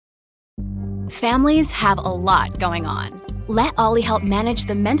Families have a lot going on. Let Ollie help manage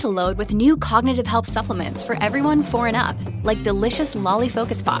the mental load with new cognitive help supplements for everyone 4 and up, like delicious Lolly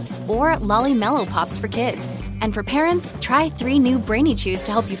Focus Pops or Lolly Mellow Pops for kids. And for parents, try 3 new Brainy Chews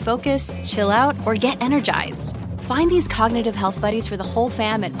to help you focus, chill out, or get energized. Find these cognitive health buddies for the whole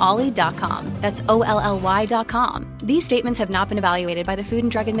fam at ollie.com. That's OLLY.com. These statements have not been evaluated by the Food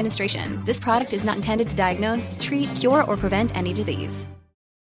and Drug Administration. This product is not intended to diagnose, treat, cure, or prevent any disease.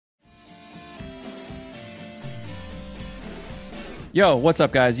 Yo, what's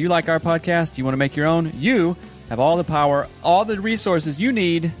up, guys? You like our podcast? You want to make your own? You have all the power, all the resources you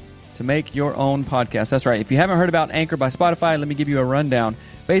need to make your own podcast. That's right. If you haven't heard about Anchor by Spotify, let me give you a rundown.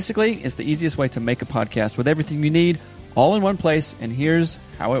 Basically, it's the easiest way to make a podcast with everything you need all in one place, and here's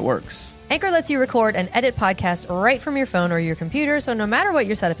how it works. Anchor lets you record and edit podcasts right from your phone or your computer, so no matter what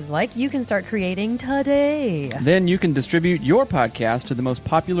your setup is like, you can start creating today. Then you can distribute your podcast to the most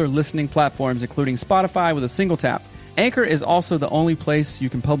popular listening platforms, including Spotify, with a single tap. Anchor is also the only place you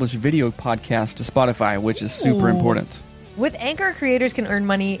can publish video podcasts to Spotify, which is super important. With Anchor, creators can earn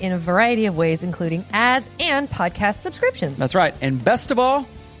money in a variety of ways, including ads and podcast subscriptions. That's right. And best of all,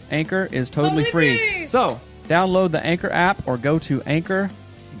 Anchor is totally free. So download the Anchor app or go to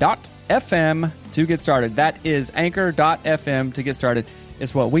anchor.fm to get started. That is anchor.fm to get started.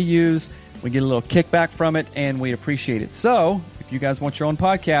 It's what we use. We get a little kickback from it, and we appreciate it. So if you guys want your own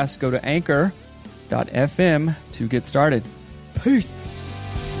podcast, go to anchor.fm to get started. Peace.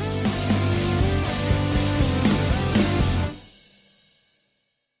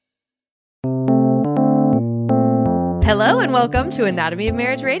 Hello and welcome to Anatomy of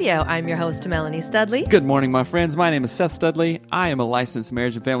Marriage Radio. I'm your host, Melanie Studley. Good morning, my friends. My name is Seth Studley. I am a licensed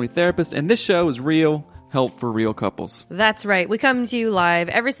marriage and family therapist, and this show is real help for real couples. That's right. We come to you live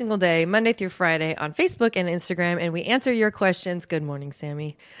every single day, Monday through Friday, on Facebook and Instagram, and we answer your questions. Good morning,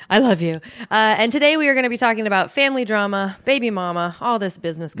 Sammy. I love you. And today we are going to be talking about family drama, baby mama, all this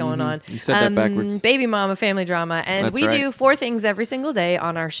business going on. You said that backwards. Baby mama, family drama. And That's we right. do 4 things every single day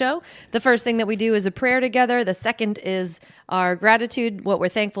on our show. The first thing that we do is a prayer together. The second is our gratitude, what we're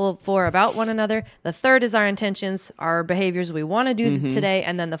thankful for about one another. The third is our intentions, our behaviors we want to do today.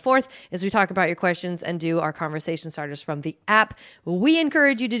 And then the fourth is we talk about your questions and do our conversation starters from the app. We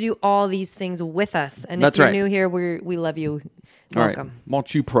encourage you to do all these things with us. And That's if you're right. new here, we love you. Welcome. All right.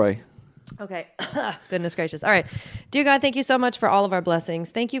 Won't you pray? Okay. Goodness gracious. All right. Dear God, thank you so much for all of our blessings.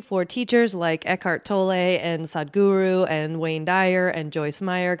 Thank you for teachers like Eckhart Tolle and Sadhguru and Wayne Dyer and Joyce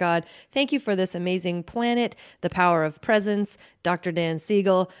Meyer, God. Thank you for this amazing planet, the power of presence, Dr. Dan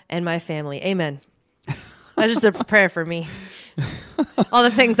Siegel, and my family. Amen. That's just a prayer for me. All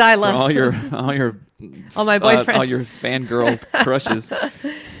the things I love. For all your all my boyfriends. all your fangirl crushes.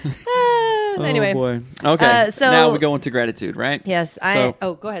 Anyway. Oh boy. Okay. so- now we go into gratitude, right? Yes.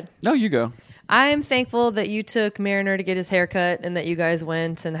 So- go ahead. No, you go. I'm thankful that you took Mariner to get his haircut and that you guys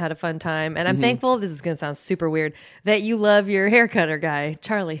went and had a fun time. And I'm thankful, this is going to sound super weird, that you love your haircutter guy,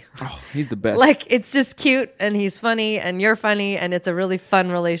 Charlie. Oh, he's the best. Like, it's just cute and he's funny and you're funny and it's a really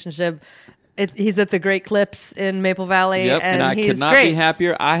fun relationship. He's at the Great Clips in Maple Valley. Yep, and I he's could not great. be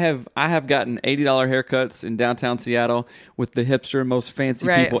happier. I have gotten $80 haircuts in downtown Seattle with the hipster, most fancy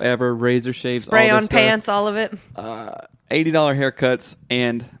Right. people ever, razor shaves, Spray all on this pants, all of it. stuff. $80 haircuts,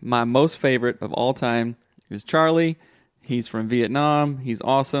 and my most favorite of all time is Charlie. He's from Vietnam. He's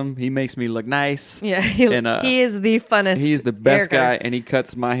awesome. He makes me look nice. Yeah, he is the funnest. He's the best haircutter. guy, and he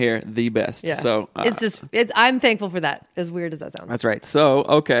cuts my hair the best. Yeah. So I'm thankful for that, as weird as that sounds. that's right. So,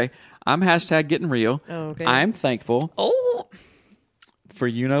 okay, I'm hashtag getting real. Oh, okay. I'm thankful Oh, for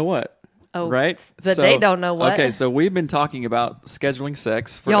you know what. Oh, right? but they don't know what. Okay, so we've been talking about scheduling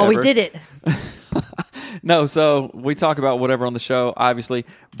sex forever. y'all, we did it. No, so we talk about whatever on the show, obviously,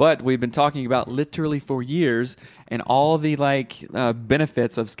 but we've been talking about literally for years and all the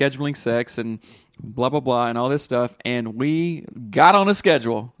benefits of scheduling sex and blah, blah, blah, and all this stuff, and we got on a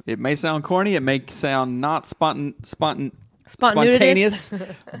schedule. It may sound corny, it may sound not spontaneous,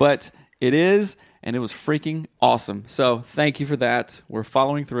 but it is, and it was freaking awesome. So thank you for that. We're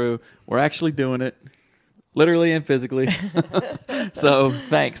following through. We're actually doing it. Literally and physically. So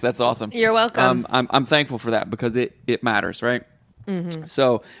thanks. That's awesome. You're welcome. I'm thankful for that because it matters, right? Mm-hmm.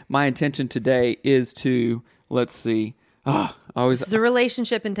 So my intention today is to, let's see. It's the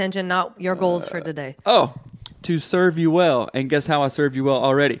relationship intention, not your goals for today. To serve you well. And guess how I served you well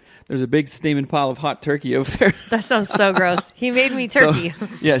already? There's a big steaming pile of hot turkey over there. That sounds so gross. He made me turkey. So,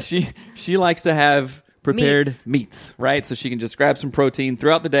 yeah, she likes to have prepared meats, right? So she can just grab some protein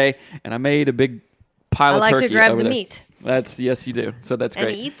throughout the day. And I made a big pile of turkey. I like to grab over the there. meat. Yes, you do. So that's And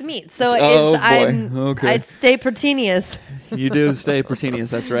great. eat the meat. So Oh, boy. I Okay. stay proteinous. You do stay Pertinius.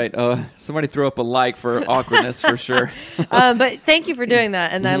 That's right. Somebody throw up a like for awkwardness for sure. But thank you for doing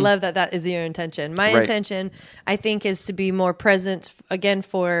that. And I love that that is your intention. My Right. intention, I think, is to be more present again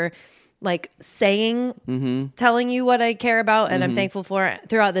for like saying, telling you what I care about and I'm thankful for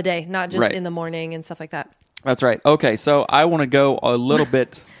throughout the day, not just Right. in the morning and stuff like that. That's right. Okay, so I want to go a little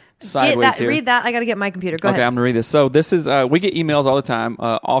bit sideways here. Read that. I got to get my computer. Go Okay, ahead. I'm gonna read this. So this is we get emails all the time.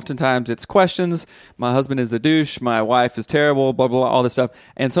 Oftentimes it's questions. My husband is a douche. My wife is terrible. Blah blah blah. All this stuff.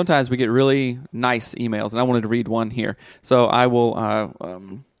 And sometimes we get really nice emails. And I wanted to read one here. So I will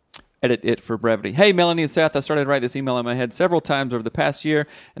edit it for brevity. Hey, Melanie and Seth, I started to write this email in my head several times over the past year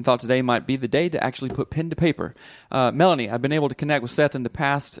and thought today might be the day to actually put pen to paper. Melanie, I've been able to connect with Seth in the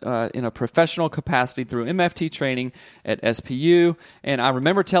past in a professional capacity through MFT training at SPU. And I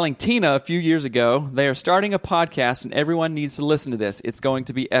remember telling Tina a few years ago, they are starting a podcast and everyone needs to listen to this. It's going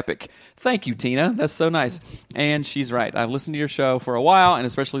to be epic. Thank you, Tina. That's so nice. And she's right. I've listened to your show for a while and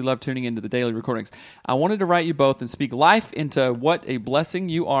especially love tuning into the daily recordings. I wanted to write you both and speak life into what a blessing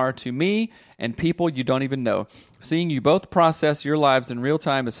you are to me and people you don't even know. Seeing you both process your lives in real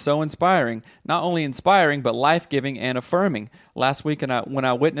time is so inspiring. Not only inspiring, but life-giving and affirming. Last week, when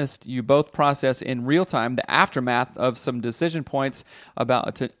I witnessed you both process in real time the aftermath of some decision points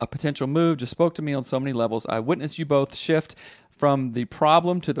about a potential move, just spoke to me on so many levels. I witnessed you both shift from the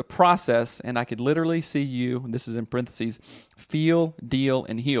problem to the process, and I could literally see you, this is in parentheses, feel, deal,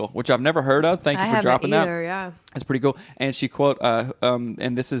 and heal, which I've never heard of. Thank you for dropping that. Yeah. That's pretty cool. And she quote,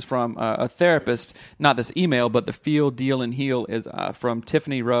 and this is from a therapist, not this email, but the feel, deal, and heal is from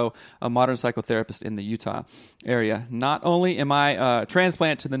Tiffany Rowe, a modern psychotherapist in the Utah area. Not only am I a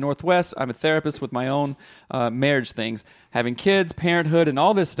transplant to the Northwest, I'm a therapist with my own marriage things. Having kids, parenthood, and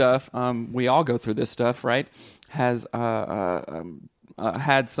all this stuff, we all go through this stuff, right? Has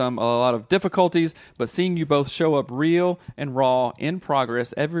had a lot of difficulties, but seeing you both show up real and raw in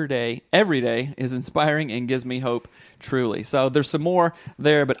progress every day is inspiring and gives me hope truly. So there's some more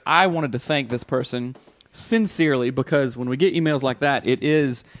there, but I wanted to thank this person sincerely because when we get emails like that, it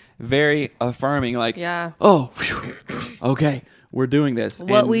is very affirming. Like, Yeah. oh, whew, okay, we're doing this.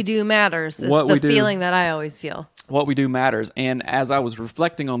 What And we do matters is what the we do- feeling that I always feel. what we do matters. And as I was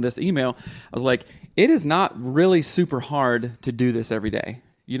reflecting on this email, I was like, it is not really super hard to do this every day.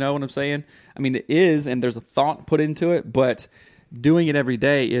 You know what I'm saying? I mean, it is, and there's a thought put into it, but doing it every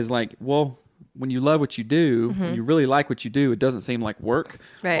day is like, well, when you love what you do, when you really like what you do, it doesn't seem like work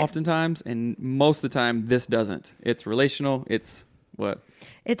Right. oftentimes. And most of the time, this doesn't. It's relational. It's what?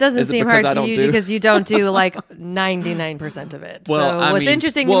 It doesn't Is it seem because hard I to don't you do? because you don't do like 99% of it. Well, so I what's mean,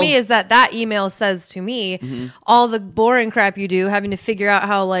 interesting to me is that email says to me all the boring crap you do, having to figure out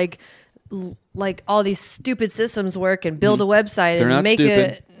how like all these stupid systems work and build a website They're and not make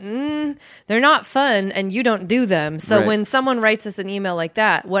stupid. it. They're not fun, and you don't do them. So Right. when someone writes us an email like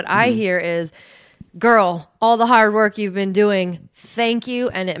that, what I hear is, "Girl, all the hard work you've been doing, thank you,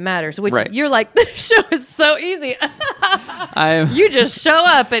 and it matters." Which Right. you're like, the show is so easy. I You just show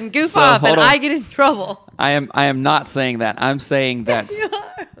up and goof So, off, hold and on. I get in trouble. am not saying that. I'm saying that.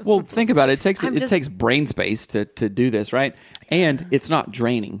 Well, think about it. It takes brain space to do this, right? And it's not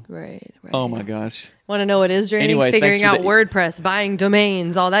draining. Right. Oh my gosh. Want to know what is draining? Anyway, Figuring thanks out for WordPress, buying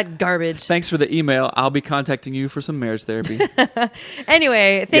domains, all that garbage. Thanks for the email. I'll be contacting you for some marriage therapy.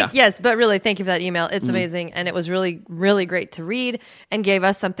 Anyway, Yeah. yes, but really, thank you for that email. It's amazing, and it was really, really great to read, and gave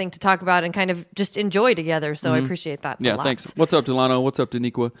us something to talk about and kind of just enjoy together. So I appreciate that. Yeah, a lot. thanks. What's up, Delano? What's up,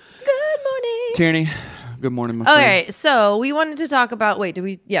 Daniqua? Good morning. Tierney. Good morning, my All friend. right, so we wanted to talk about. Wait, did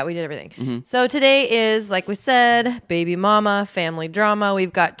we? Yeah, we did everything. Mm-hmm. So today is, like we said, baby mama, family drama.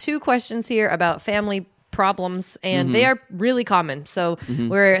 We've got 2 questions here about family problems, and Mm-hmm. they are really common. So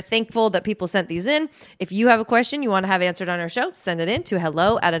we're thankful that people sent these in. If you have a question you want to have answered on our show, send it in to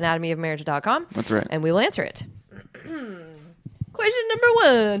hello@anatomyofmarriage.com. That's right. And we will answer it. Question number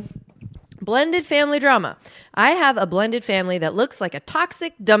 1. Blended family drama. I have a blended family that looks like a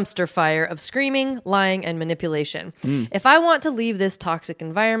toxic dumpster fire of screaming, lying, and manipulation. If I want to leave this toxic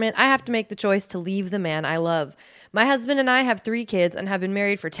environment, I have to make the choice to leave the man I love. My husband and I have 3 kids and have been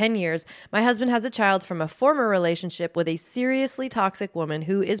married for 10 years. My husband has a child from a former relationship with a seriously toxic woman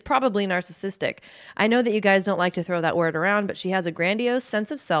who is probably narcissistic. I know that you guys don't like to throw that word around, but she has a grandiose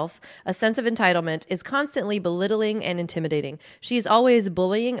sense of self, a sense of entitlement, is constantly belittling and intimidating. She is always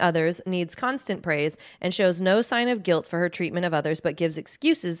bullying others, needs constant praise and shows no sign of guilt for her treatment of others, but gives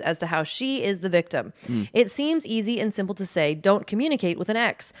excuses as to how she is the victim. It seems easy and simple to say, don't communicate with an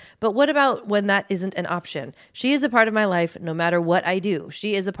ex. But what about when that isn't an option? She is a part of my life no matter what I do.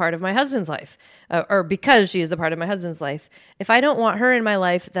 She is a part of my husband's life, or because she is a part of my husband's life. If I don't want her in my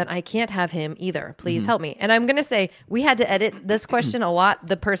life, then I can't have him either. Please help me. And I'm going to say, we had to edit this question a lot.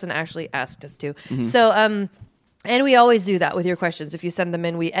 The person actually asked us to. So, and we always do that with your questions. If you send them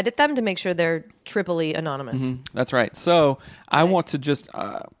in, we edit them to make sure they're triply anonymous. That's right. So I want to just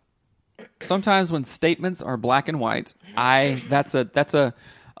sometimes when statements are black and white, that's a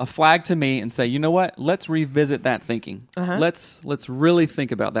flag to me and say, you know what? Let's revisit that thinking. Let's really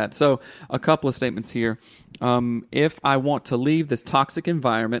think about that. So a couple of statements here. If I want to leave this toxic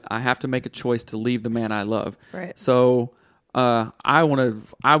environment, I have to make a choice to leave the man I love. Right. So if I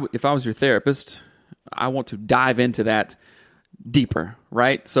was your therapist, I want to dive into that deeper,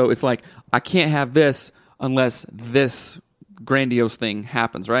 right? So it's like, I can't have this unless this grandiose thing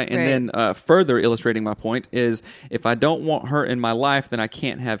happens, right? And then further illustrating my point is, if I don't want her in my life, then I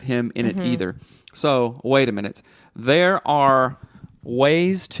can't have him in it either. So wait a minute. There are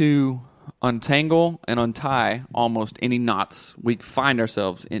ways to untangle and untie almost any knots we find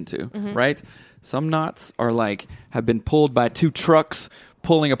ourselves into, right? Some knots are like, have been pulled by two trucks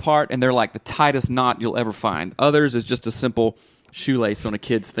pulling apart, and they're like the tightest knot you'll ever find. Others is just a simple shoelace on a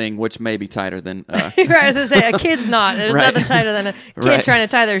kid's thing, which may be tighter than... Right, I was going to say, a kid's knot. There's nothing tighter than a kid trying to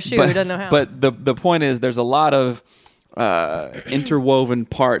tie their shoe who doesn't know how. But the point is, there's a lot of interwoven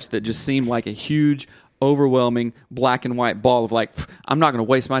parts that just seem like a huge, overwhelming black and white ball of like, I'm not going to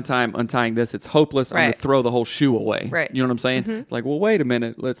waste my time untying this. It's hopeless. I'm going to throw the whole shoe away. Right. You know what I'm saying? It's like, well, wait a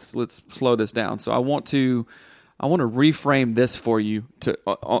minute. Let's slow this down. So I want to reframe this for you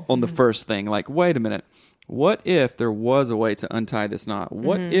on the first thing. Like, wait a minute. What if there was a way to untie this knot?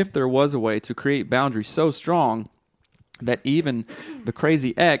 What if there was a way to create boundaries so strong that even the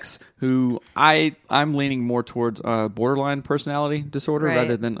crazy ex, who I'm leaning more towards borderline personality disorder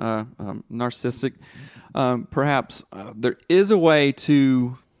rather than narcissistic, perhaps there is a way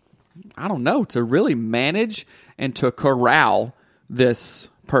to, I don't know, to really manage and to corral this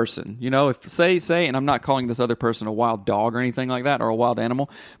person. You know, if say, and I'm not calling this other person a wild dog or anything like that, or a wild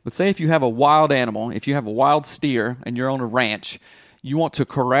animal, but say if you have a wild animal, if you have a wild steer and you're on a ranch, you want to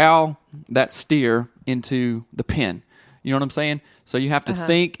corral that steer into the pen. You know what I'm saying? So you have to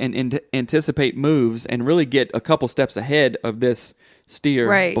think and anticipate moves and really get a couple steps ahead of this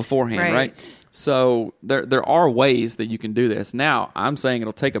steer beforehand, right? So there are ways that you can do this. Now, I'm saying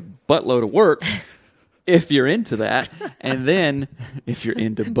it'll take a buttload of work if you're into that, and then if you're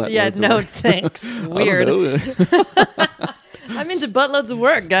into buttloads of work. Thanks. Weird. I'm into buttloads of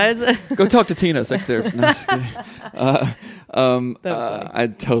work, guys. Go talk to Tina, sex therapist. No, just kidding.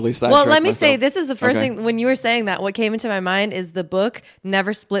 I totally sidetracked Well, let me myself. say, this is the first thing, when you were saying that, what came into my mind is the book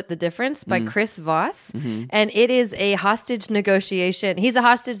Never Split the Difference by Chris Voss. And it is a hostage negotiation. He's a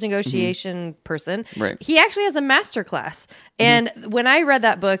hostage negotiation person. Right. He actually has a master class. And when I read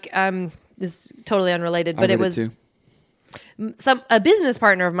that book, this is totally unrelated, but it was... too. A business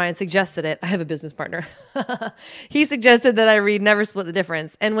partner of mine suggested it. I have a business partner. He suggested that I read Never Split the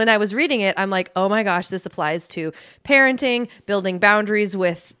Difference. And when I was reading it, I'm like, oh my gosh, this applies to parenting, building boundaries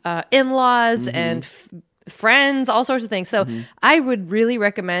with in-laws and friends, all sorts of things. So I would really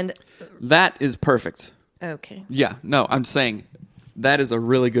recommend... That is perfect. Okay. Yeah. No, I'm saying that is a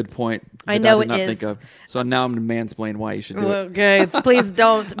really good point. I know did not it is. think of. So now I'm going to mansplain why you should do it. Okay, please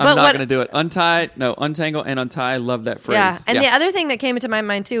don't. I'm not going to do it. Untangle and untie. I love that phrase. Yeah, and the other thing that came into my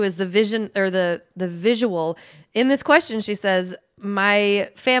mind too is the vision, or the visual. In this question, she says, my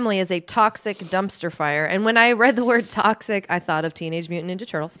family is a toxic dumpster fire. And when I read the word toxic, I thought of Teenage Mutant Ninja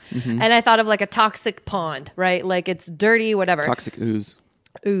Turtles. And I thought of like a toxic pond, right? Like it's dirty, whatever. Toxic ooze.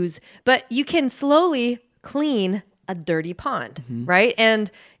 But you can slowly clean a dirty pond, right? And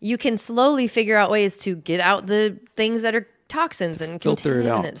you can slowly figure out ways to get out the things that are toxins and filter it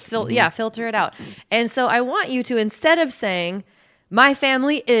out. Filter it out. And so I want you to, instead of saying, my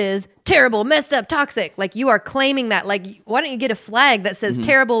family is terrible, messed up, toxic, like you are claiming that, like, why don't you get a flag that says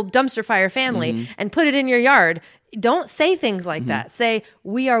terrible dumpster fire family and put it in your yard? Don't say things like that. Say,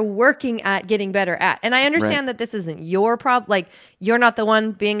 we are working at getting better at. And I understand that this isn't your problem. Like, you're not the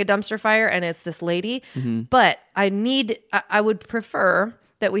one being a dumpster fire and it's this lady. But I would prefer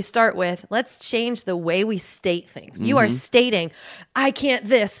that we start with, let's change the way we state things. You are stating, I can't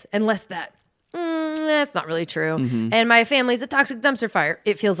this unless that. That's not really true. And my family's a toxic dumpster fire.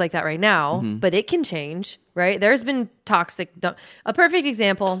 It feels like that right now, but it can change, right? There's been toxic. A perfect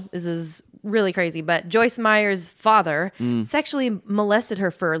example is really crazy, but Joyce Meyer's father sexually molested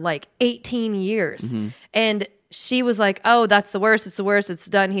her for like 18 years. And she was like, oh, that's the worst. It's the worst. It's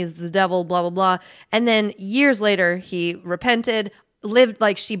done. He's the devil, blah, blah, blah. And then years later, he repented, lived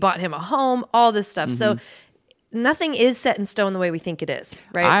like she bought him a home, all this stuff. So nothing is set in stone the way we think it is,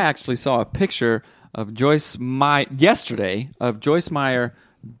 right? I actually saw a picture of Joyce Meyer yesterday of Joyce Meyer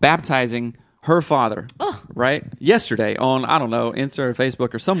baptizing her father, right? Yesterday on, I don't know, Insta or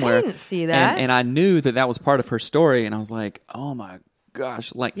Facebook or somewhere. I didn't see that. And I knew that that was part of her story. And I was like, oh my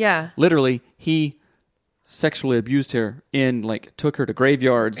gosh. Like, literally, he sexually abused her and like took her to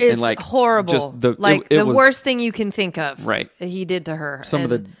graveyards It's and like horrible. Just the the worst thing you can think of. Right. He did to her. Some of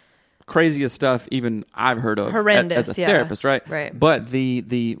the craziest stuff even I've heard of horrendous, as a therapist, right? Right. But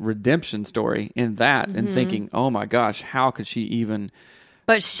the redemption story in that and thinking, oh my gosh, how could she even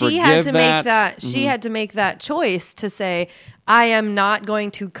But she had to make that. that. She had to make that choice to say, I am not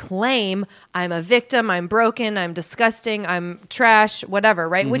going to claim I'm a victim, I'm broken, I'm disgusting, I'm trash, whatever,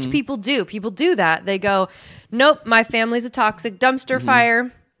 right? Which people do. People do that. They go, nope, my family's a toxic dumpster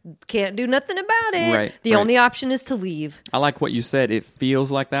fire. Can't do nothing about it. Right, the only option is to leave. I like what you said. It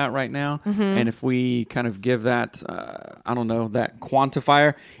feels like that right now. And if we kind of give that, I don't know, that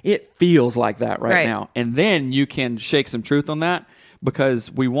quantifier, it feels like that right now. And then you can shake some truth on that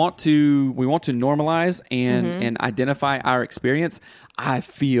because we want to normalize and identify our experience. I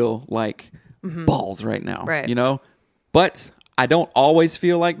feel like balls right now, Right. you know, but I don't always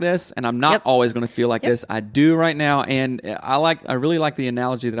feel like this, and I'm not always going to feel like this. I do right now, and I really like the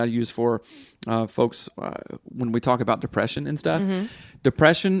analogy that I use for folks when we talk about depression and stuff.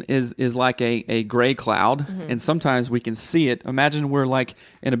 Depression is like a gray cloud, and sometimes we can see it. Imagine we're like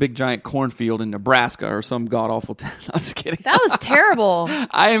in a big giant cornfield in Nebraska or some god awful town. I'm just kidding. That was terrible.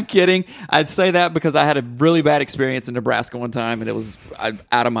 I am kidding. I'd say that because I had a really bad experience in Nebraska one time, and it was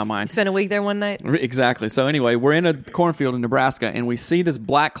out of my mind. Spent a week there one night. Exactly. So anyway, we're in a cornfield in Nebraska, and we see this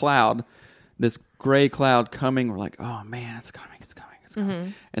black cloud, this gray cloud coming. We're like, oh man, it's coming, it's coming, it's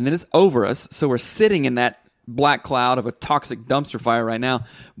coming. And then it's over us. So we're sitting in that black cloud of a toxic dumpster fire right now.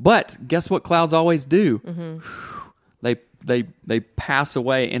 But guess what clouds always do? They pass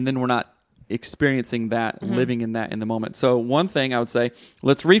away, and then we're not experiencing that, living in that in the moment. So one thing I would say,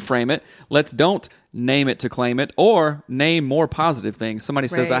 let's reframe it. Let's don't name it to claim it, or name more positive things. Somebody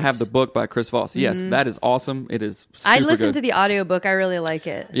says, I have the book by Chris Voss. Yes, that is awesome. It is super I listened good. to the audiobook. I really like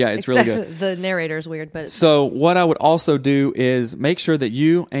it. Yeah, it's really good. The narrator's weird, but it's So what I would also do is make sure that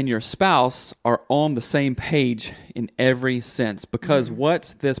you and your spouse are on the same page in every sense, because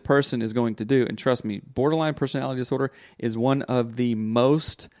what this person is going to do, and trust me, borderline personality disorder is one of the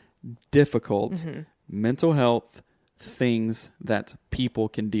most difficult mental health things that people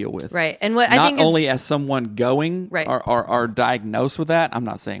can deal with. right. And what Not I think only is, as someone going Right. are diagnosed with that. I'm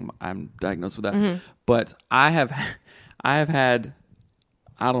not saying I'm diagnosed with that, but I have had,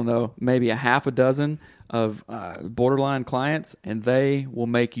 I don't know, maybe a half a dozen of borderline clients, and they will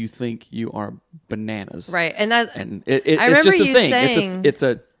make you think you are bananas. right, and that And I it's remember just a you thing. saying-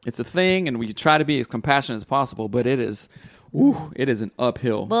 It's a thing, and we try to be as compassionate as possible, but it is an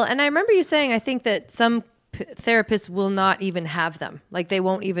uphill. Well, and I remember you saying, I think that some therapists will not even have them. Like they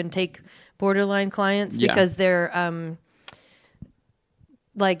won't even take borderline clients because they're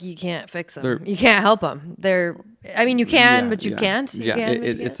like you can't fix them. You can't help them. I mean, you can, but you can't. You can, but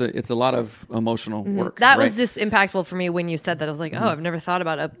you can't. It's a lot of emotional work. That right? was just impactful for me when you said that. I was like, oh, I've never thought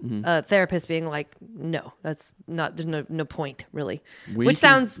about a therapist being like, no, that's not, there's no point really. Which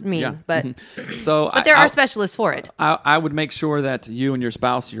sounds mean, but but there are specialists for it. I would make sure that you and your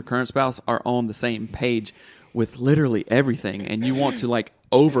spouse, your current spouse, are on the same page with literally everything, and you want to like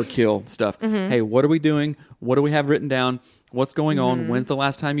overkill stuff. Hey, what are we doing? What do we have written down? What's going on? When's the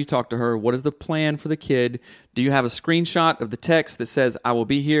last time you talked to her? What is the plan for the kid? Do you have a screenshot of the text that says, I will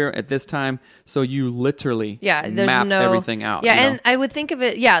be here at this time? So you literally map everything out. Yeah, and I would think of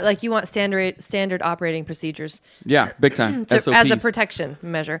it, like you want standard operating procedures. Yeah, big time. As a protection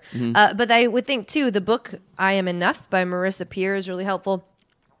measure. But I would think, too, the book I Am Enough by Marissa Peer is really helpful.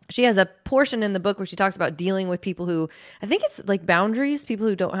 She has a portion in the book where she talks about dealing with people who, I think it's like boundaries, people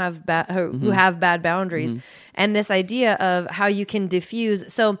who don't have who have bad boundaries, and this idea of how you can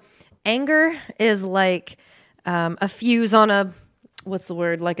diffuse. So anger is like a fuse on a, what's the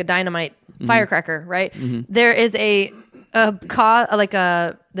word? Like a dynamite firecracker, right? There is there's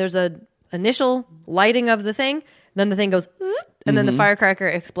a initial lighting of the thing, then the thing goes, zzz, and then the firecracker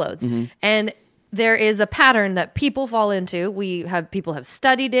explodes. And there is a pattern that people fall into. People have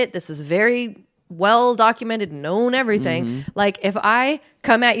studied it. This is very well documented, known everything. Like if I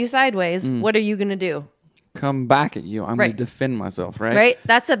come at you sideways, what are you going to do? Come back at you. I'm going to defend myself, right? Right?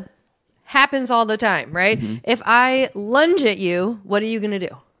 That's a happens all the time, right? If I lunge at you, what are you going to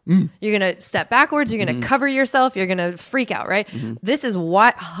do? You're going to step backwards. You're going to cover yourself. You're going to freak out, right? This is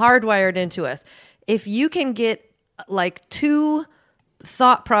what hardwired into us. If you can get like 2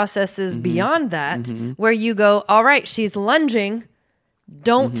 thought processes beyond that, where you go, all right, she's lunging,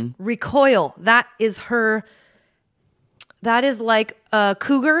 don't recoil. That is like a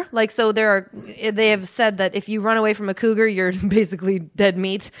cougar. Like, so they have said that if you run away from a cougar, you're basically dead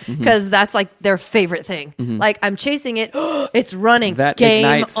meat, because that's like their favorite thing. Like, I'm chasing it. It's running. That Game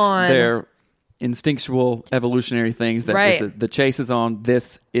ignites on. their instinctual evolutionary things that Right. the chase is on.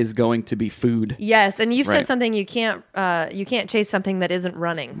 This is going to be food. Yes, and you've Right. said something, you can't chase something that isn't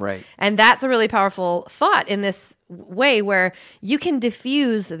running. Right. And that's a really powerful thought in this way, where you can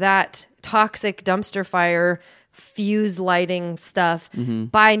diffuse that toxic dumpster fire fuse lighting stuff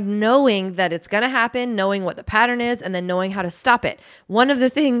by knowing that it's going to happen, knowing what the pattern is, and then knowing how to stop it. One of the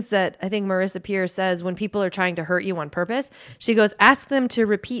things that I think Marissa Peer says when people are trying to hurt you on purpose, she goes, ask them to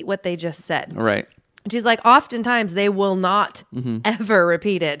repeat what they just said. Right. She's like, oftentimes they will not ever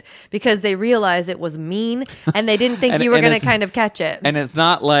repeat it because they realize it was mean and they didn't think you were going to kind of catch it. And it's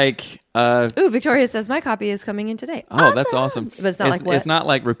not like... Ooh, Victoria says, my copy is coming in today. Oh, that's awesome. But it's not like what? It's not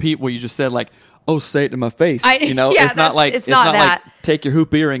like repeat what you just said, like, oh, say it to my face. Yeah, it's not like it's not that. like take your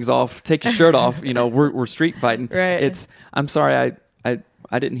hoop earrings off, take your shirt off. We're street fighting. Right. It's I'm sorry,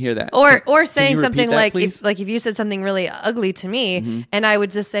 I didn't hear that. Or Can saying you something repeat that, like please? if you said something really ugly to me and I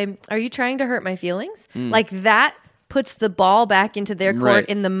would just say, are you trying to hurt my feelings? Like, that puts the ball back into their court Right.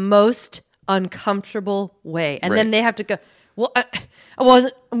 in the most uncomfortable way. And then Right. they have to go, well,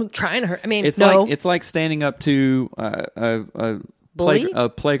 I'm trying to hurt. I mean, It's no. like standing up to a Bully? a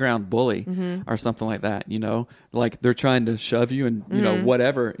playground bully or something like that. Like they're trying to shove you and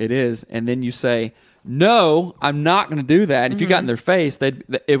whatever it is, and then you say, "No, I'm not going to do that." And if you got in their face,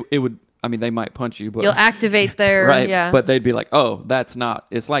 it would. I mean, they might punch you, but You'll activate their, right. yeah. But they'd be like, "Oh, that's not."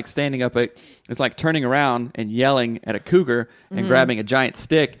 It's like standing up. It's like turning around and yelling at a cougar and grabbing a giant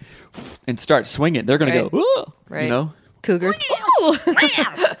stick and start swinging. They're going to Right. go, "Ooh," Right. Cougars. Ooh.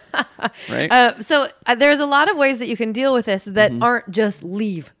 right? So there's a lot of ways that you can deal with this that aren't just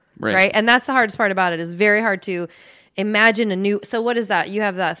leave, Right. right? And that's the hardest part about it. It's very hard to imagine a new. So what is that? You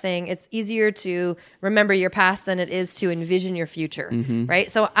have that thing. It's easier to remember your past than it is to envision your future,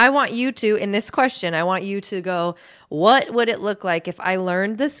 right? So I want you to, in this question, I want you to go, what would it look like if I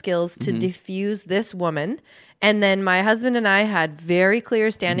learned the skills to diffuse this woman? And then my husband and I had very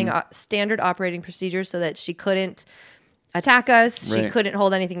clear standard operating procedures so that she couldn't attack us. She Right. couldn't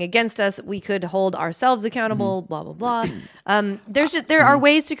hold anything against us. We could hold ourselves accountable, blah, blah, blah. There are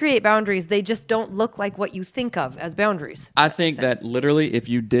ways to create boundaries. They just don't look like what you think of as boundaries. I think that literally, if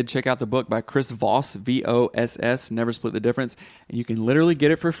you did check out the book by Chris Voss, Voss, Never Split the Difference, and you can literally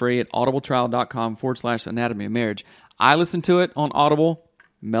get it for free at audibletrial.com/anatomy of marriage. I listened to it on Audible.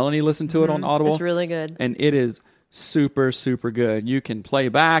 Melanie listened to it on Audible. It's really good. And it is super, super good. You can play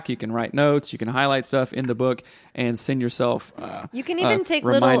back, you can write notes, you can highlight stuff in the book and send yourself You can even take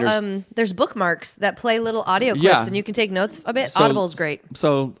reminders. little, there's bookmarks that play little audio clips Yeah. and you can take notes a bit. So- Audible's great.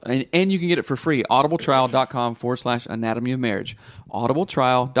 So, and you can get it for free. audibletrial.com/anatomy of marriage.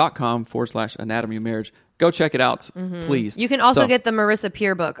 audibletrial.com/anatomy of marriage. Go check it out, please. You can also So- get the Marissa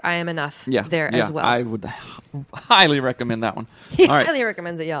Peer book, I Am Enough, there as well. I would highly recommend that one. He All right. highly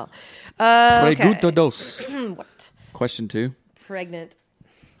recommends it, y'all. Okay. Pregunta dos. What? Question 2. Pregnant.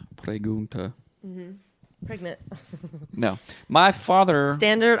 Pregunta. Pregnant. No. My father,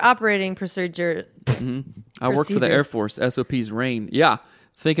 Standard operating procedure. I worked for the Air procedures. Force. SOPs reign. Yeah.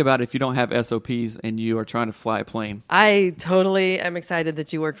 Think about if you don't have SOPs and you are trying to fly a plane. I totally am excited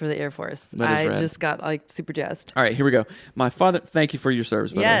that you work for the Air Force. That is I rad. just got like super jazzed. All right, here we go. My father, thank you for your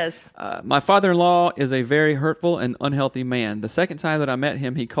service, by the way. Yes. My father-in-law is a very hurtful and unhealthy man. The second time that I met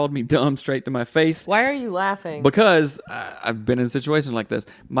him, he called me dumb straight to my face. Why are you laughing? Because I've been in situations like this.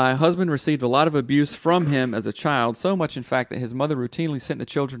 My husband received a lot of abuse from him as a child, so much, in fact, that his mother routinely sent the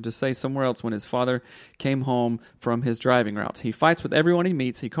children to stay somewhere else when his father came home from his driving routes. He fights with everyone he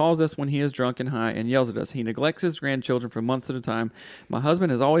meets. He calls us when he is drunk and high and yells at us. He neglects his grandchildren for months at a time. My husband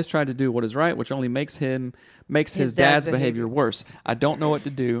has always tried to do what is right, which only makes his dad's behavior worse. I don't know what to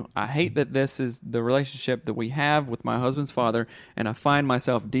do. I hate that this is the relationship that we have with my husband's father, and I find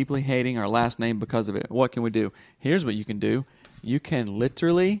myself deeply hating our last name because of it. What can we do? Here's what you can do. You can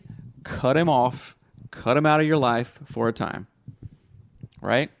literally cut him off, cut him out of your life for a time.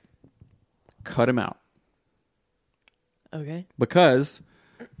 Right? Cut him out. Okay. Because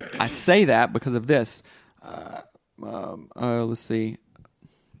I say that because of this. Let's see.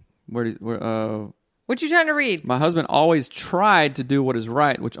 Where What you trying to read? My husband always tried to do what is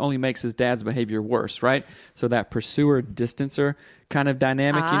right, which only makes his dad's behavior worse, right? So that pursuer distancer kind of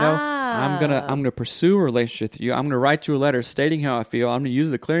dynamic, I'm gonna pursue a relationship with you. I'm gonna write you a letter stating how I feel. I'm gonna use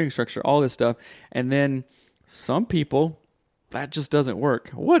the clearing structure, all this stuff, and then some people, that just doesn't work.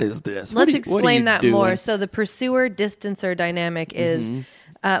 What is this? Let's explain that more. So the pursuer distancer dynamic is.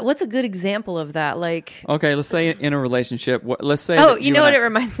 What's a good example of that? Like, okay, let's say in a relationship. Let's say. Oh, you know what it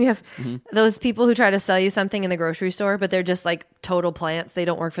reminds me of? Those people who try to sell you something in the grocery store, but they're just like total plants. They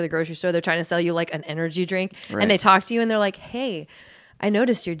don't work for the grocery store. They're trying to sell you like an energy drink, Right. and they talk to you, and they're like, "Hey, I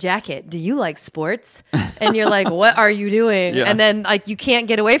noticed your jacket. Do you like sports?" And you're like, "What are you doing?" Yeah. And then like you can't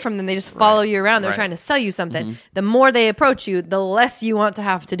get away from them. They just follow you around. They're Right. trying to sell you something. The more they approach you, the less you want to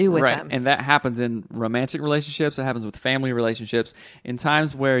have to do with Right. them. And that happens in romantic relationships. It happens with family relationships. In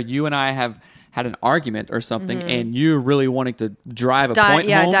times where you and I have had an argument or something and you're really wanting to drive a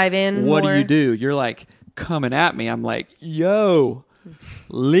point home. Dive in What more. do? You're like coming at me. I'm like, yo,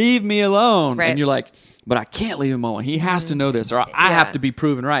 leave me alone. Right. And you're like, but I can't leave him alone. He has to know this, or I Yeah. have to be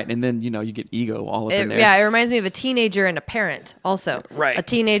proven right. And then, you get ego all up in there. Yeah, it reminds me of a teenager and a parent also. Right. A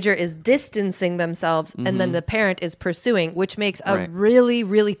teenager is distancing themselves and then the parent is pursuing, which makes a Right. really,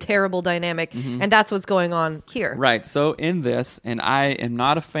 really terrible dynamic. And that's what's going on here. Right. So in this, and I am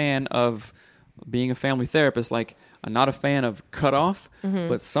not a fan of being a family therapist, like I'm not a fan of cutoff,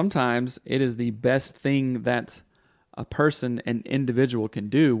 but sometimes it is the best thing that a person, an individual can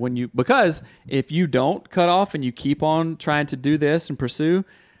do because if you don't cut off and you keep on trying to do this and pursue,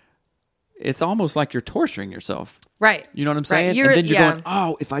 it's almost like you're torturing yourself. Right. You know what I'm Right. saying? And then you're going,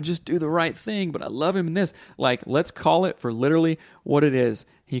 oh, if I just do the right thing, but I love him in this. Like, let's call it for literally what it is.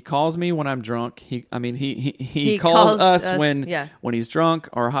 He calls me when I'm drunk. He calls us when he's drunk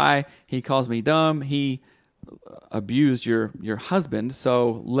or high. He calls me dumb. He abused your husband.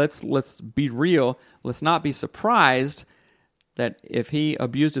 So let's be real. Let's not be surprised that if he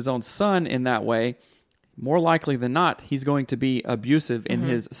abused his own son in that way, more likely than not, he's going to be abusive in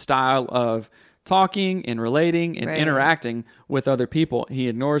his style of talking and relating and Right. interacting with other people. He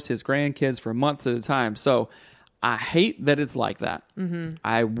ignores his grandkids for months at a time. So I hate that it's like that.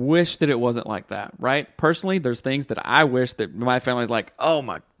 I wish that it wasn't like that, right? Personally, there's things that I wish that my family's like, oh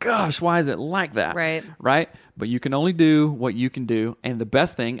my gosh, why is it like that? Right. Right? But you can only do what you can do. And the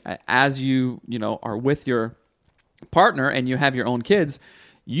best thing, as you are with your partner and you have your own kids,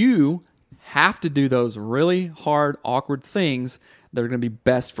 you have to do those really hard, awkward things that are going to be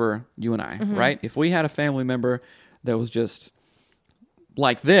best for you and I, right? If we had a family member that was just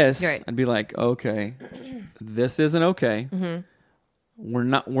like this, Right. I'd be like, okay, this isn't okay. You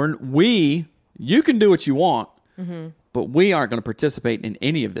can do what you want, but we aren't going to participate in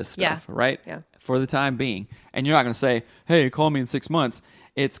any of this stuff, right? Yeah. For the time being. And you're not going to say, hey, call me in 6 months.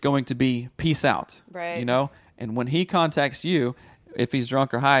 It's going to be peace out, Right. And when he contacts you, if he's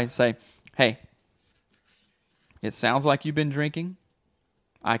drunk or high, say, hey, it sounds like you've been drinking.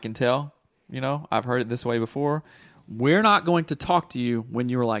 I can tell, I've heard it this way before. We're not going to talk to you when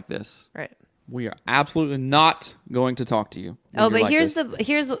you're like this. Right. We are absolutely not going to talk to you. Oh, but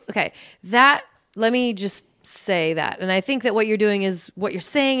okay. Let me just say that. And I think that what you're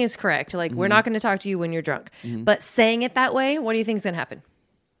saying is correct. Like, we're not going to talk to you when you're drunk. But saying it that way, what do you think is going to happen?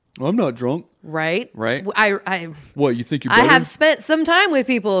 Well, I'm not drunk. Right? Right. I What, you think you're I better? have spent some time with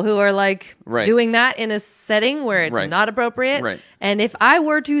people who are like Right. doing that in a setting where it's Right. not appropriate. Right. And if I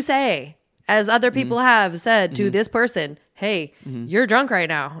were to say, as other people have said to this person, hey, you're drunk right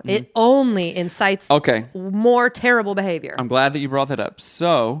now, it only incites Okay. more terrible behavior. I'm glad that you brought that up.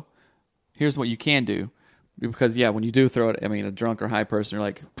 So, here's what you can do. Because, when you do throw it, a drunk or high person, you're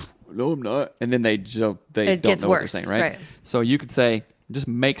like, no, I'm not. And then they don't know what gets they're worse, saying, right? right. So, you could say, just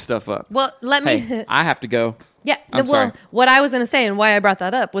make stuff up. Well, let me... Hey, I have to go. Yeah. I'm sorry. What I was going to say and why I brought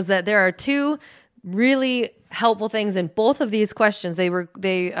that up was that there are two really helpful things in both of these questions.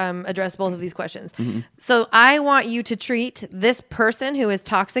 They address both of these questions. So I want you to treat this person who is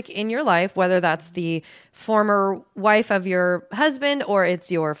toxic in your life, whether that's the former wife of your husband or it's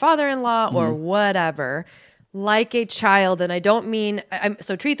your father-in-law or whatever, like a child. And I don't mean,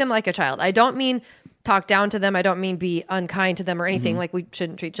 so treat them like a child. I don't mean talk down to them. I don't mean be unkind to them or anything. Like, we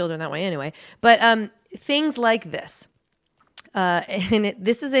shouldn't treat children that way anyway. But things like this.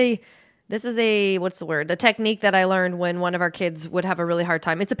 This is a what's the word? A technique that I learned when one of our kids would have a really hard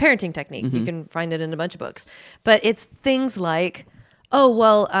time. It's a parenting technique. You can find it in a bunch of books. But it's things like, oh,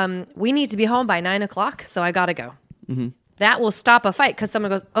 well, we need to be home by 9:00, so I gotta go. that will stop a fight because someone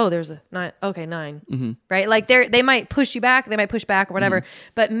goes, oh, there's a 9. Okay, 9. Right? Like they might push you back. They might push back or whatever.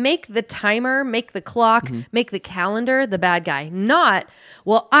 But make the timer, make the clock, make the calendar the bad guy. Not,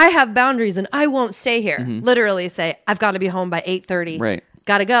 well, I have boundaries and I won't stay here. Literally say, I've got to be home by 8:30. Right.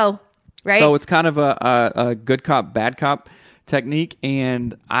 Got to go. Right. So it's kind of a good cop, bad cop technique.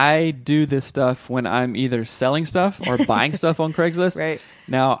 And I do this stuff when I'm either selling stuff or buying stuff on Craigslist. Right.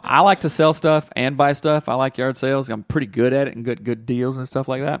 Now, I like to sell stuff and buy stuff. I like yard sales. I'm pretty good at it and good deals and stuff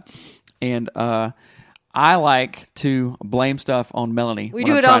like that. And I like to blame stuff on Melanie. We when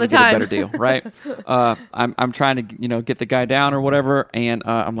do I'm it all trying the to get time. a better deal, right? I'm trying to get the guy down or whatever, and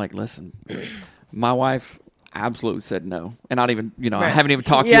I'm like, listen, my wife absolutely said no, and not even I haven't even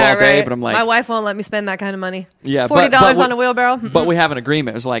talked to you all day, right. but I'm like, my wife won't let me spend that kind of money. Yeah, $40 on a wheelbarrow. But we have an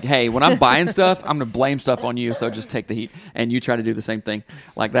agreement. It's like, hey, when I'm buying stuff, I'm going to blame stuff on you, so just take the heat. And you try to do the same thing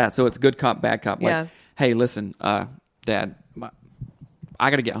like that. So it's good cop, bad cop. Like, Yeah. hey, listen, Dad, I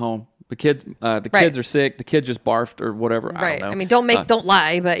got to get home. The kids are sick. The kid just barfed or whatever. Right. I don't know. I mean, don't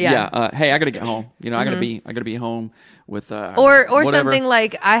lie, but yeah. Hey, I got to get home. I got to be home with Or whatever. something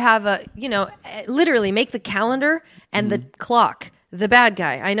like I have literally make the calendar and the clock the bad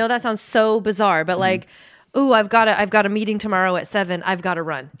guy. I know that sounds so bizarre, but like, ooh, I've got a meeting tomorrow at 7. I've got to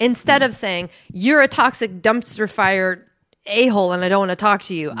run. Instead of saying you're a toxic dumpster fire a-hole and I don't want to talk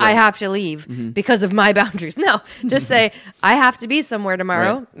to you. Right. I have to leave because of my boundaries. No, just say I have to be somewhere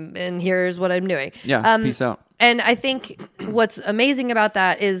tomorrow and here's what I'm doing. Yeah, peace out. And I think what's amazing about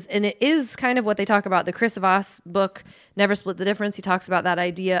that is, and it is kind of what they talk about, the Chris Voss book, Never Split the Difference. He talks about that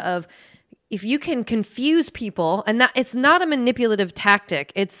idea of if you can confuse people, and that it's not a manipulative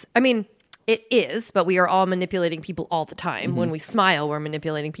tactic. It is, but we are all manipulating people all the time. When we smile, we're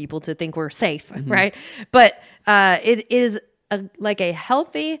manipulating people to think we're safe, right? But it is like a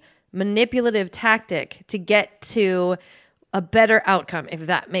healthy manipulative tactic to get to a better outcome, if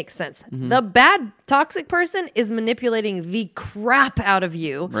that makes sense. The bad toxic person is manipulating the crap out of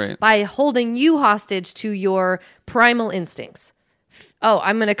you by holding you hostage to your primal instincts. Oh,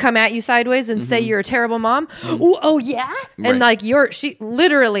 I'm going to come at you sideways and say you're a terrible mom. Ooh, oh yeah. And like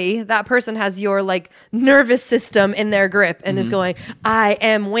literally that person has your like nervous system in their grip and is going, I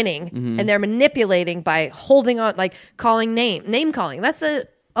am winning. And they're manipulating by holding on, like name calling. That's a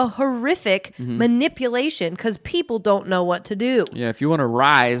horrific manipulation because people don't know what to do. Yeah. If you want to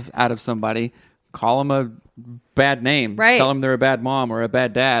rise out of somebody, call them a bad name. Right. Tell them they're a bad mom or a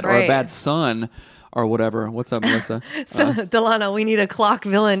bad dad or a bad son. Or whatever. What's up, Melissa? So, Delano, we need a clock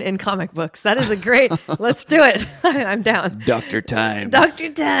villain in comic books. That is a great. Let's do it. I'm down. Dr. Time.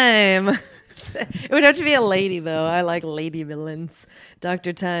 Dr. Time. It would have to be a lady, though. I like lady villains.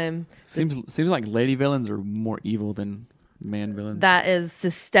 Dr. Time. Seems like lady villains are more evil than man villains. That is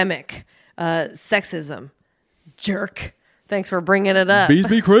systemic sexism. Jerk. Thanks for bringing it up. Bees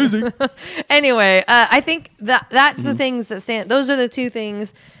be crazy. Anyway, I think that's the things that stand. Those are the two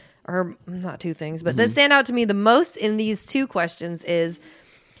things. Or not two things, but that stand out to me the most in these two questions is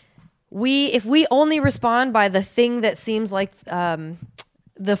if we only respond by the thing that seems like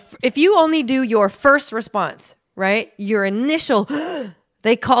if you only do your first response, right? Your initial,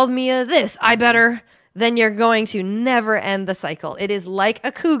 they called me a this, I better, then you're going to never end the cycle. It is like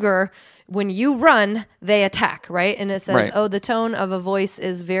a cougar. When you run, they attack, right? And it says, the tone of a voice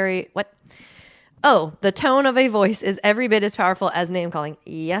is the tone of a voice is every bit as powerful as name calling.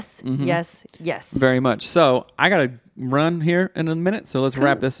 Yes, yes, yes. Very much. So I got to run here in a minute. So let's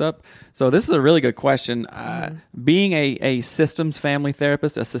wrap this up. So this is a really good question. Being a systems family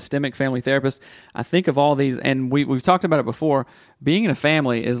therapist, a systemic family therapist, I think of all these, and we've talked about it before. Being in a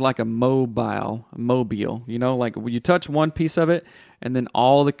family is like a mobile. Like when you touch one piece of it, and then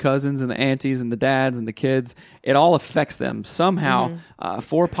all the cousins and the aunties and the dads and the kids, it all affects them somehow,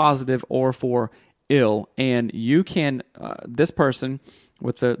 for positive or for ill. And you can, this person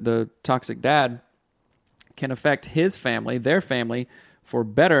with the toxic dad can affect his family, their family, for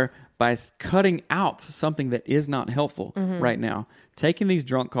better by cutting out something that is not helpful right now. Taking these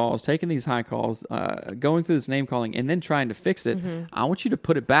drunk calls, taking these high calls, going through this name calling, and then trying to fix it. I want you to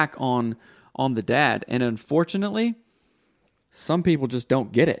put it back on the dad. And unfortunately, some people just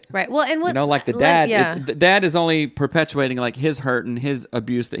don't get it. Right. Well, and what's, like the dad, the dad is only perpetuating like his hurt and his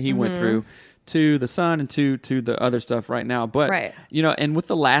abuse that he went through to the son and to the other stuff right now. But and with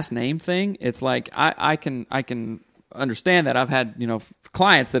the last name thing, it's like I can understand that. I've had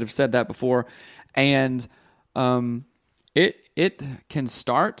clients that have said that before, and it can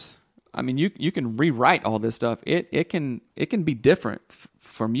start. I mean, you can rewrite all this stuff. It can be different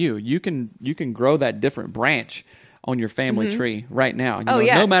from you. You can grow that different branch on your family tree right now.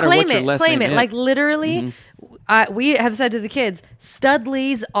 No matter what your last name is. Like literally, we have said to the kids,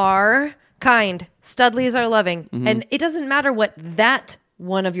 Studleys are kind. Studleys are loving. And it doesn't matter what that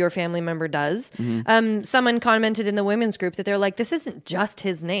one of your family member does. Someone commented in the women's group that they're like, this isn't just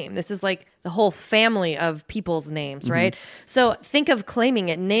his name. This is like the whole family of people's names, right? So think of claiming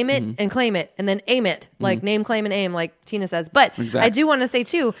it, name it and claim it, and then aim it, like name, claim, and aim, like Tina says. But I do want to say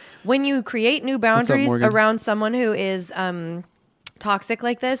too, when you create new boundaries around someone who is toxic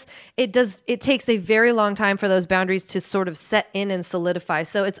like this, it takes a very long time for those boundaries to sort of set in and solidify.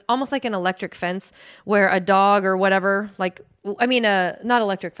 So it's almost like an electric fence where a dog or whatever, not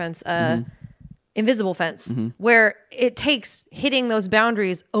electric fence, invisible fence, where it takes hitting those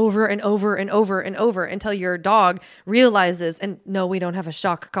boundaries over and over and over and over until your dog realizes, and no, we don't have a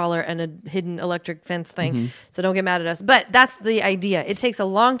shock collar and a hidden electric fence thing, so don't get mad at us. But that's the idea. It takes a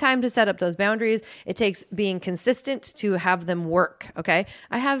long time to set up those boundaries. It takes being consistent to have them work. Okay.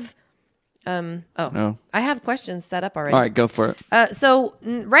 I have questions set up already. All right, go for it. So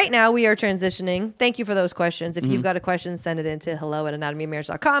right now we are transitioning. Thank you for those questions. If you've got a question, send it in to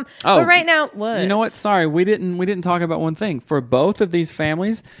hello@anatomyofmarriage.com. But right now, what? You know what? Sorry, we didn't talk about one thing. For both of these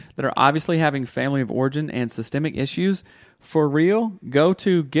families that are obviously having family of origin and systemic issues, for real, go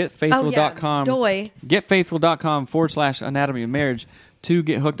to getfaithful.com. Getfaithful.com/anatomy of marriage to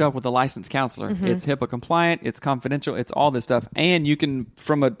get hooked up with a licensed counselor. It's HIPAA compliant. It's confidential. It's all this stuff. And you can,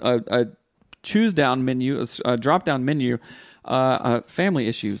 from a choose down menu, a drop down menu, family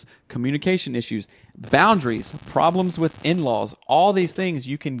issues, communication issues, boundaries, problems with in-laws, all these things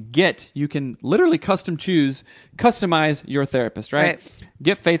you can literally customize your therapist, right?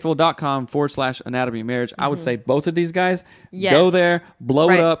 Getfaithful.com/anatomy of marriage. I would say both of these guys, go there,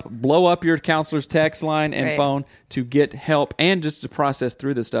 blow it up, blow up your counselor's text line and phone to get help and just to process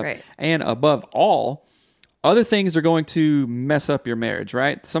through this stuff. And above all, other things are going to mess up your marriage,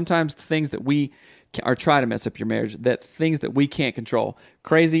 right? Sometimes things that we are try to mess up your marriage, things that we can't control.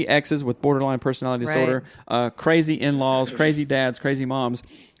 Crazy exes with borderline personality disorder, crazy in-laws, crazy dads, crazy moms.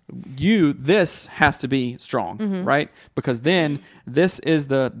 This has to be strong, right? Because then this is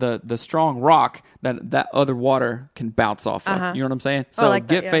the strong rock that other water can bounce off of. You know what I'm saying? So like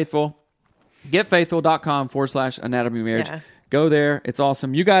that, Faithful. Getfaithful.com/anatomy of marriage. Go there. It's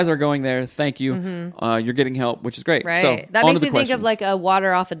awesome. You guys are going there. Thank you. You're getting help, which is great. Right. So, that makes me think of like a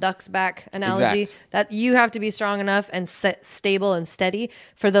water off a duck's back analogy. That you have to be strong enough and stable and steady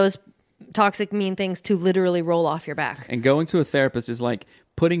for those toxic, mean things to literally roll off your back. And going to a therapist is like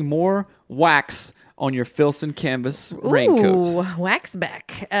putting more wax on your Filson canvas raincoats. Wax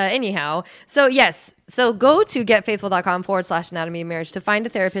back. Anyhow, so yes. So go to getfaithful.com/anatomy of marriage to find a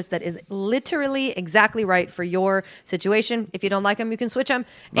therapist that is literally exactly right for your situation. If you don't like them, you can switch them.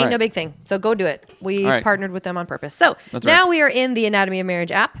 Ain't no big thing. So go do it. We partnered with them on purpose. So now we are in the Anatomy of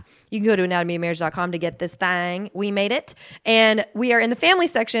Marriage app. You can go to anatomyofmarriage.com to get this thing. We made it. And we are in the family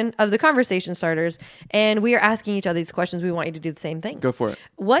section of the conversation starters. And we are asking each other these questions. We want you to do the same thing. Go for it.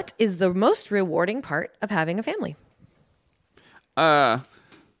 What is the most rewarding part of having a family?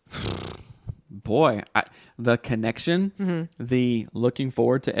 Boy, the connection, the looking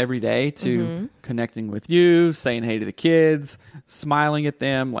forward to every day to connecting with you, saying hey to the kids, smiling at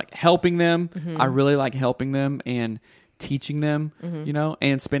them, like helping them. I really like helping them and teaching them,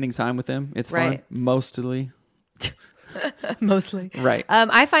 and spending time with them. It's fun, mostly. Right.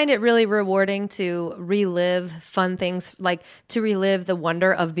 I find it really rewarding to relive fun things, like to relive the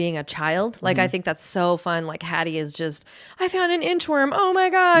wonder of being a child. Like I think that's so fun. Like Hattie is just, I found an inchworm. Oh my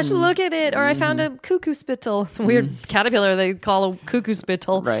gosh, look at it. Or I found a cuckoo spittle. It's a weird caterpillar they call a cuckoo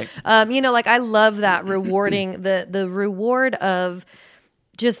spittle. Right. Like I love that rewarding, the reward of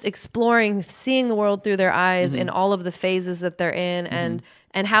just exploring, seeing the world through their eyes in all of the phases that they're in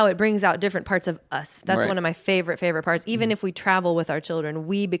and how it brings out different parts of us. That's one of my favorite parts. Even if we travel with our children,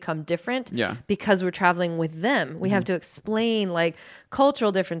 we become different because we're traveling with them. We have to explain like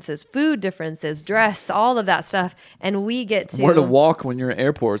cultural differences, food differences, dress, all of that stuff. And we get to where to walk when you're in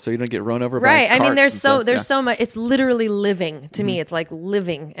airport so you don't get run over by carts. I mean, there's so much. It's literally living to me. It's like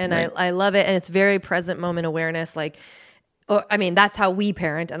living. And I love it. And it's very present moment awareness. Like, that's how we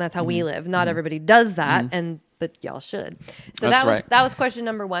parent and that's how we live. Not everybody does that. But y'all should. So that was question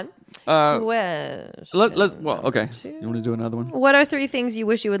number one. Let's okay. You want to do another one? What are 3 things you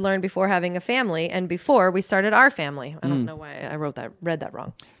wish you would learn before having a family and before we started our family? I don't know why I read that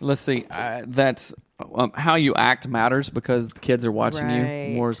wrong. Let's see. That's how you act matters because the kids are watching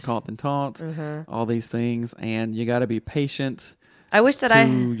you. More is caught than taught. All these things, and you got to be patient. I wish that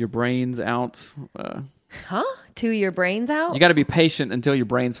your brains out. Huh? To your brains out? You got to be patient until your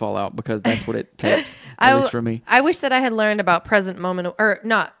brains fall out because that's what it takes, at least for me. I wish that I had learned about present moment, or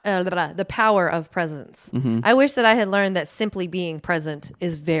not, the power of presence. I wish that I had learned that simply being present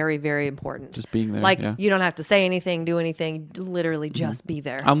is very, very important. Just being there. Like, yeah. you don't have to say anything, do anything, literally just be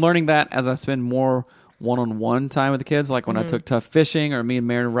there. I'm learning that as I spend more one-on-one time with the kids, like when I took Tough fishing or me and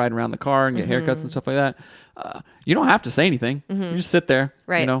Mary ride around the car and get haircuts and stuff like that. You don't have to say anything. You just sit there,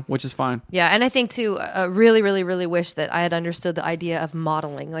 Right. Which is fine. Yeah, and I think too, really, really, really wish that I had understood the idea of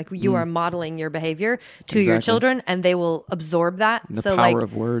modeling. Like you are modeling your behavior to your Exactly. children, and they will absorb that. The so power like,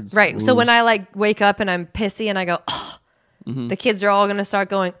 of words. right? So Ooh. when I like wake up and I'm pissy and I go, oh, the kids are all going to start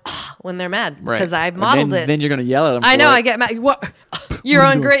going oh, when they're mad Right. because I've And modeled then, it. Then you're going to yell at them. I know. for it. I get mad. What? You're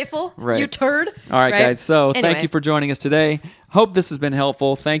ungrateful. Right. You turd. All right, guys. So Anyway. thank you for joining us today. Hope this has been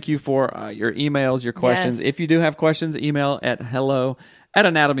helpful. Thank you for your emails, your questions. Yes. If you do have questions, email at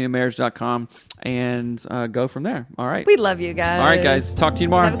hello@anatomyofmarriage.com and go from there. All right. We love you guys. All right, guys. Talk to you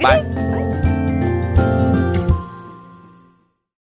tomorrow. Have a good Bye. day.